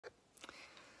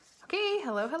Okay,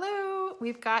 hello, hello.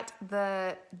 We've got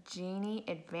the Genie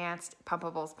Advanced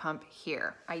Pumpables pump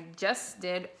here. I just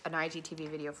did an IGTV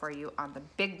video for you on the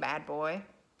big bad boy,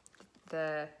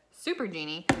 the Super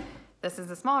Genie. This is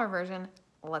the smaller version.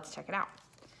 Let's check it out.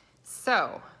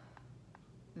 So,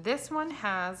 this one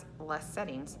has less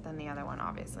settings than the other one,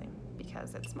 obviously,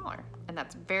 because it's smaller. And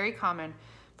that's very common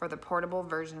for the portable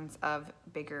versions of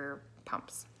bigger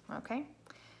pumps, okay?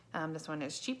 This one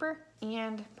is cheaper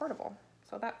and portable.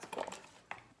 So that's cool.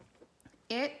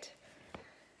 It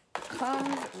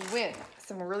comes with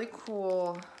some really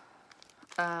cool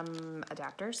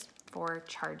adapters for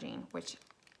charging, which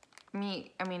I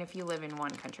mean, if you live in one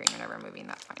country and you're never moving,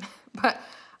 that's fine. But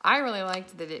I really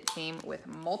liked that it came with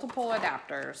multiple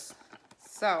adapters.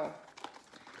 So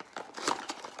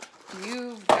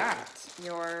you've got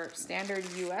your standard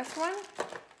US one.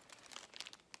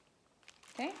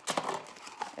 Okay.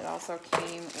 It also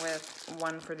came with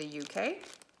one for the UK,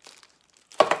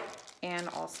 and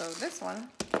also this one,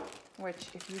 which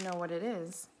if you know what it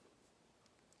is,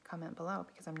 comment below,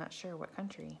 because I'm not sure what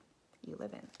country you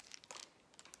live in.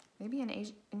 Maybe an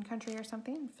Asian country or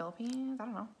something, Philippines, I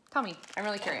don't know. Tell me, I'm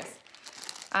really curious.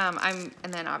 And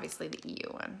then obviously the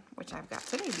EU one, which I've got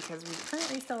today because we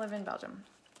currently still live in Belgium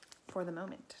for the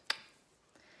moment.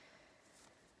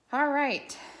 All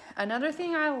right. Another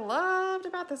thing I loved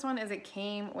about this one is it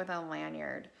came with a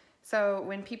lanyard. So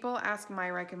when people ask my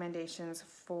recommendations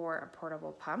for a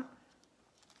portable pump,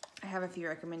 I have a few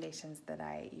recommendations that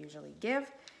I usually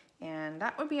give, and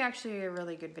that would be actually a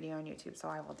really good video on YouTube, so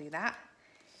I will do that.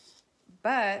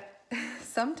 But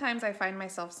sometimes I find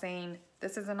myself saying,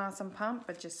 this is an awesome pump,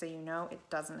 but just so you know, it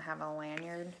doesn't have a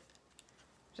lanyard.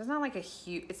 Which is not like a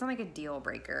huge, it's not like a deal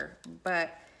breaker,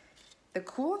 but the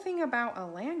cool thing about a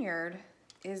lanyard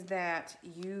is that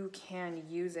you can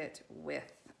use it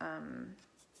with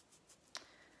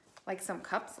like some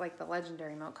cups, like the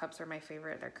legendary milk cups are my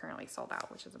favorite. They're currently sold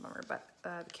out, which is a bummer, but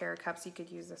the Cara cups you could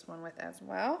use this one with as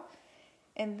well.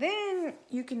 And then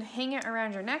you can hang it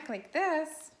around your neck like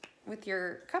this with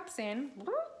your cups in,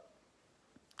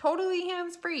 totally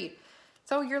hands-free.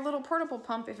 So your little portable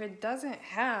pump, if it doesn't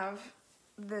have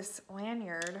this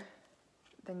lanyard,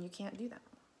 then you can't do that.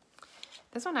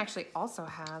 This one actually also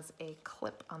has a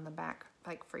clip on the back,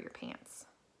 like for your pants,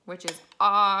 which is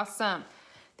awesome.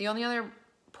 The only other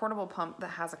portable pump that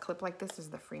has a clip like this is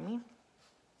the Freemie.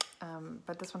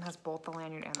 But this one has both the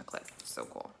lanyard and the clip. So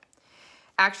cool.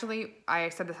 Actually, I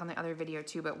said this on the other video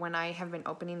too, but when I have been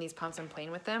opening these pumps and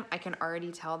playing with them, I can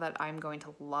already tell that I'm going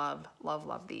to love, love,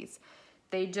 love these.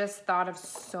 They just thought of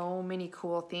so many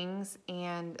cool things,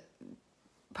 and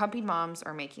pumping moms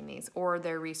are making these, or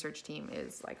their research team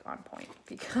is like on point,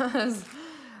 because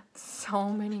so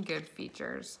many good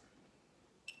features.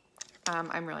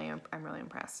 I'm really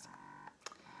impressed.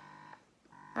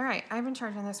 All right, I've been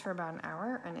charging this for about an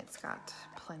hour, and it's got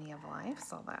plenty of life,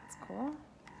 so that's cool.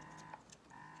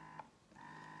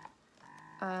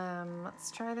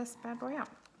 Let's try this bad boy out.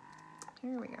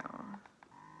 Here we go.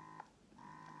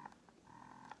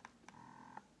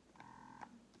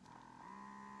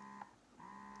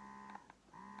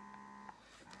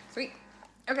 Sweet.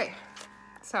 Okay,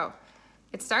 so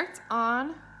it starts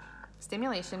on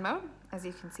stimulation mode, as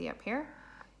you can see up here.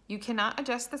 You cannot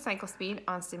adjust the cycle speed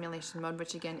on stimulation mode,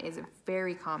 which again is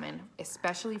very common,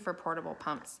 especially for portable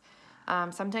pumps.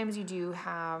 Sometimes you do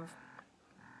have,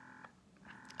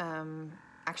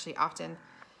 actually often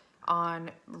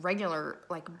on regular,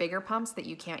 like bigger pumps, that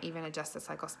you can't even adjust the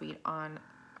cycle speed on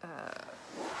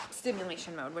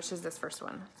stimulation mode, which is this first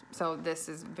one. So this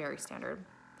is very standard.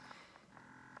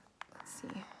 See.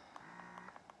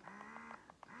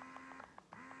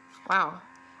 Wow.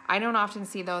 I don't often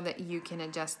see though that you can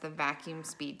adjust the vacuum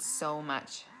speed so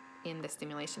much in the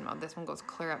stimulation mode. This one goes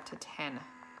clear up to 10.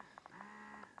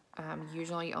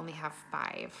 Usually you only have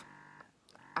 5.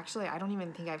 Actually, I don't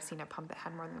even think I've seen a pump that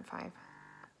had more than 5.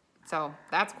 So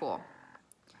that's cool.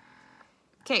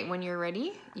 Okay, when you're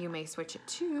ready, you may switch it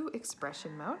to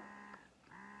expression mode.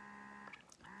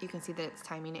 You can see that it's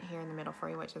timing it here in the middle for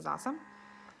you, which is awesome.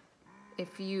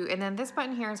 And then this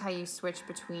button here is how you switch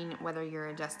between whether you're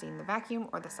adjusting the vacuum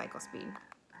or the cycle speed.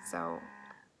 So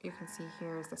you can see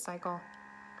here is the cycle.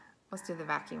 Let's do the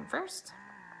vacuum first.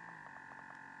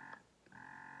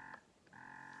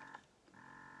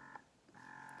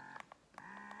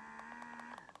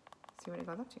 See what it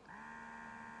goes up to.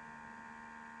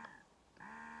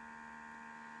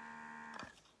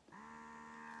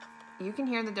 You can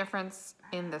hear the difference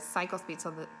in the cycle speed,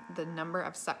 so the number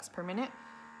of sucks per minute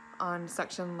on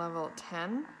suction level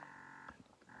 10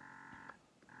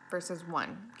 versus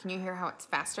 1. Can you hear how it's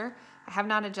faster? I have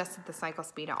not adjusted the cycle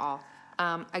speed at all.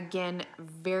 Again,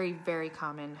 very, very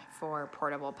common for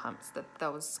portable pumps that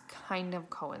those kind of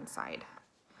coincide.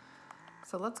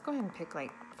 So let's go ahead and pick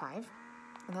like 5,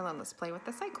 and then let's play with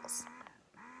the cycles.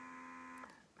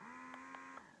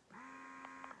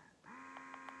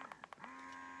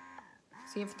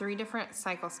 So you have 3 different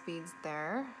cycle speeds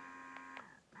there.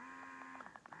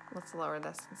 Let's lower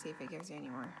this and see if it gives you any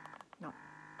more. No.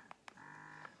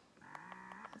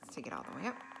 Let's take it all the way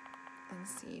up and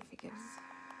see if it gives.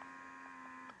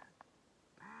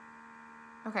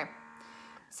 Okay.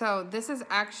 So this is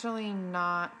actually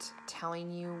not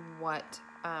telling you what,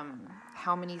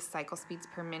 how many cycle speeds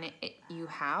per minute you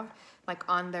have. Like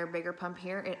on their bigger pump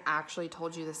here, it actually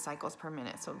told you the cycles per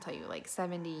minute. So it'll tell you like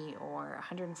 70 or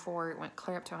 104. It went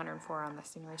clear up to 104 on the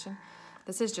stimulation.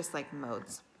 This is just like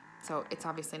modes. So it's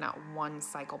obviously not 1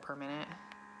 cycle per minute.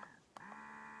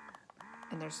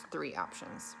 And there's 3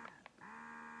 options.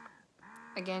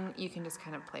 Again, you can just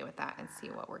kind of play with that and see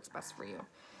what works best for you.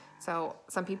 So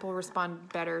some people respond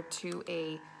better to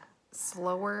a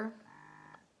slower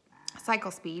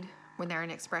cycle speed when they're in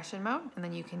expression mode, and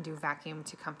then you can do vacuum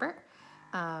to comfort.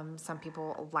 Some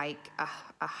people like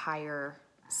a higher,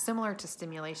 similar to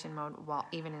stimulation mode while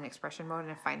even in expression mode,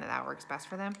 and find that that works best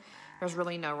for them. There's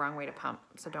really no wrong way to pump,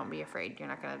 so don't be afraid. You're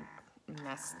not gonna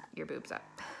mess your boobs up.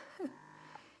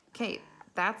 Okay,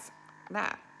 that's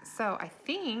that. So I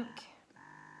think,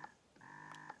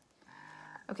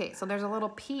 okay, so there's a little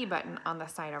P button on the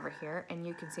side over here, and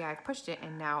you can see I pushed it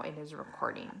and now it is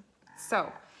recording.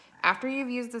 So after you've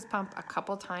used this pump a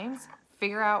couple times,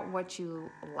 figure out what you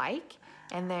like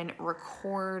and then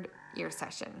record your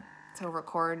session. So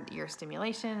record your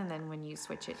stimulation, and then when you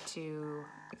switch it to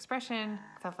expression,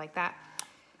 stuff like that.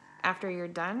 After you're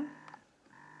done,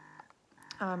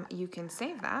 you can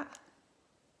save that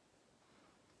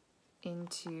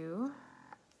into,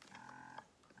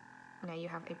 now you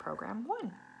have a program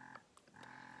 1.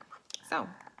 So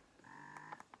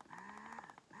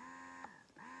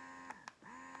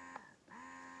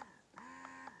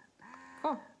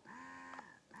cool.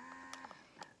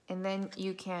 And then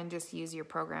you can just use your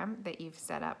program that you've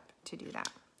set up to do that.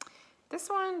 This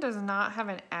one does not have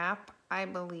an app, I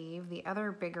believe. The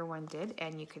other bigger one did,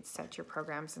 and you could set your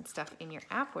programs and stuff in your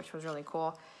app, which was really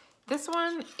cool. This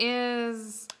one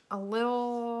is a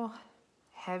little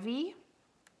heavy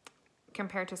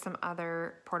compared to some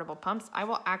other portable pumps. I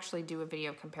will actually do a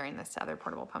video comparing this to other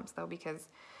portable pumps though, because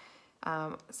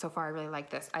so far I really like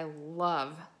this. I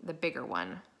love the bigger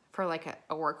one for like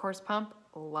a workhorse pump.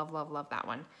 Love, love, love that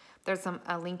one. There's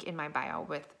a link in my bio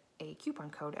with a coupon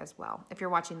code as well. If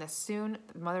you're watching this soon,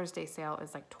 the Mother's Day sale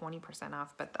is like 20%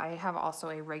 off, but I have also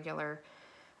a regular,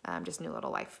 just New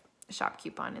Little Life shop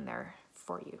coupon in there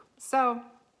for you. So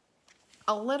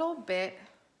a little bit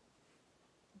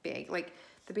big, like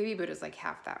the baby boot is like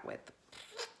half that width,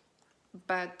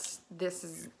 but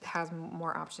this has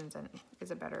more options and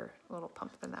is a better little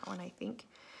pump than that one, I think.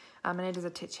 And it is a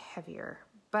titch heavier,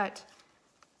 but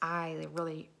I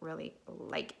really, really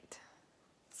like it.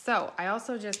 So I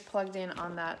also just plugged in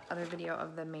on that other video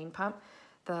of the main pump,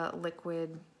 the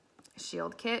liquid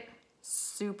shield kit.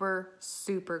 Super,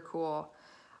 super cool.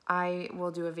 I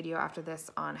will do a video after this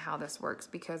on how this works,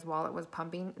 because while it was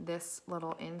pumping this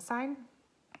little inside,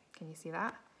 can you see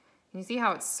that? Can you see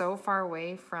how it's so far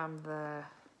away from the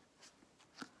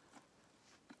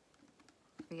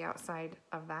outside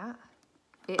of that?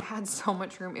 It had so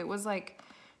much room. It was like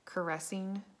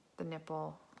caressing the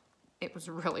nipple. It was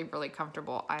really, really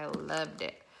comfortable. I loved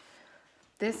it.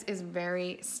 This is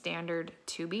very standard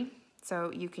tubey,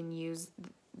 so you can use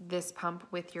this pump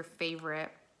with your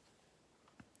favorite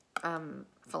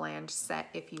flange set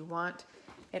if you want.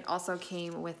 It also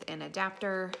came with an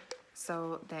adapter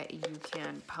so that you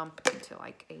can pump into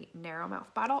like a narrow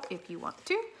mouth bottle if you want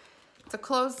to. It's a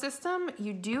closed system.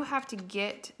 You do have to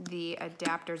get the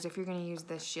adapters if you're going to use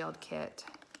this shield kit.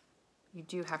 You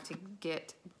do have to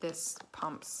get this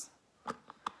pump's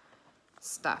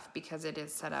stuff because it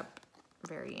is set up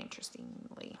very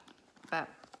interestingly. But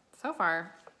so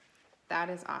far, that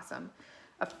is awesome.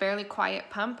 A fairly quiet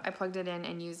pump. I plugged it in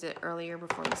and used it earlier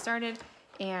before we started,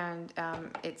 and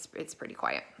it's pretty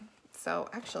quiet. So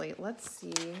actually, let's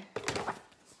see.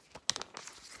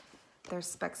 There's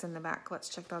specs in the back. Let's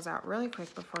check those out really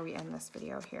quick before we end this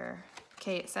video here.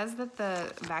 Okay, it says that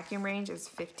the vacuum range is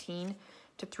 15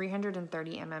 to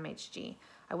 330 mmHg.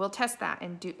 I will test that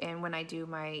and when I do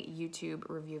my YouTube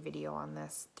review video on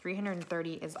this.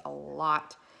 330 is a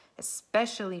lot,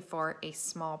 especially for a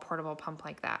small portable pump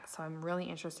like that. So I'm really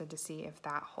interested to see if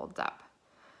that holds up.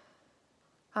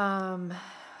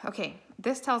 Okay,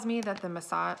 this tells me that the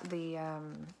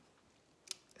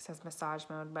It says massage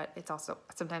mode, but it's also,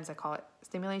 sometimes I call it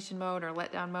stimulation mode or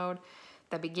letdown mode.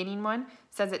 The beginning one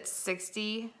says it's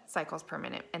 60 cycles per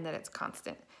minute and that it's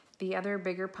constant. The other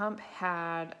bigger pump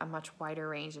had a much wider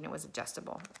range and it was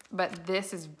adjustable. But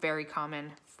this is very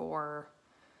common for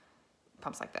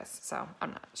pumps like this, so I'm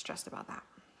not stressed about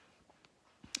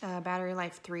that. Battery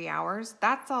life 3 hours.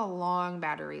 That's a long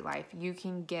battery life. You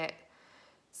can get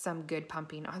some good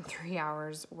pumping on 3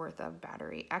 hours worth of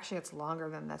battery. Actually, it's longer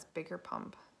than this bigger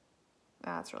pump.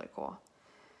 That's really cool.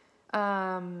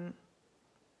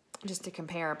 Just to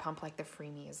compare, a pump like the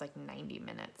Freemie is like 90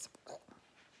 minutes.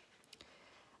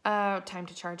 Time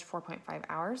to charge 4.5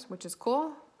 hours, which is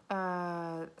cool.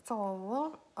 It's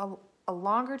a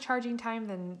longer charging time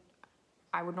than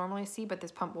I would normally see, but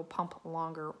this pump will pump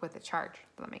longer with the charge,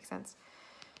 if that makes sense.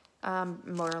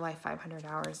 Motor life 500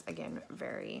 hours. Again,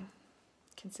 very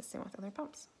consistent with other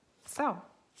pumps. So,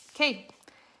 okay.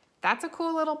 That's a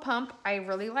cool little pump. I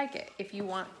really like it. If you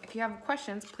have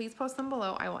questions, please post them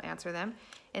below. I will answer them.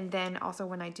 And then also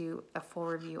when I do a full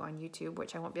review on YouTube,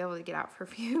 which I won't be able to get out for a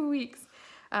few weeks.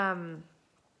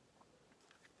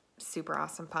 Super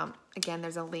awesome pump. Again,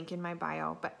 there's a link in my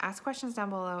bio, but ask questions down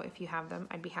below if you have them.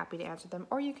 I'd be happy to answer them.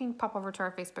 Or you can pop over to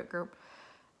our Facebook group.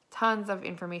 Tons of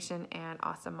information and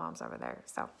awesome moms over there.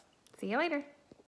 So, see you later.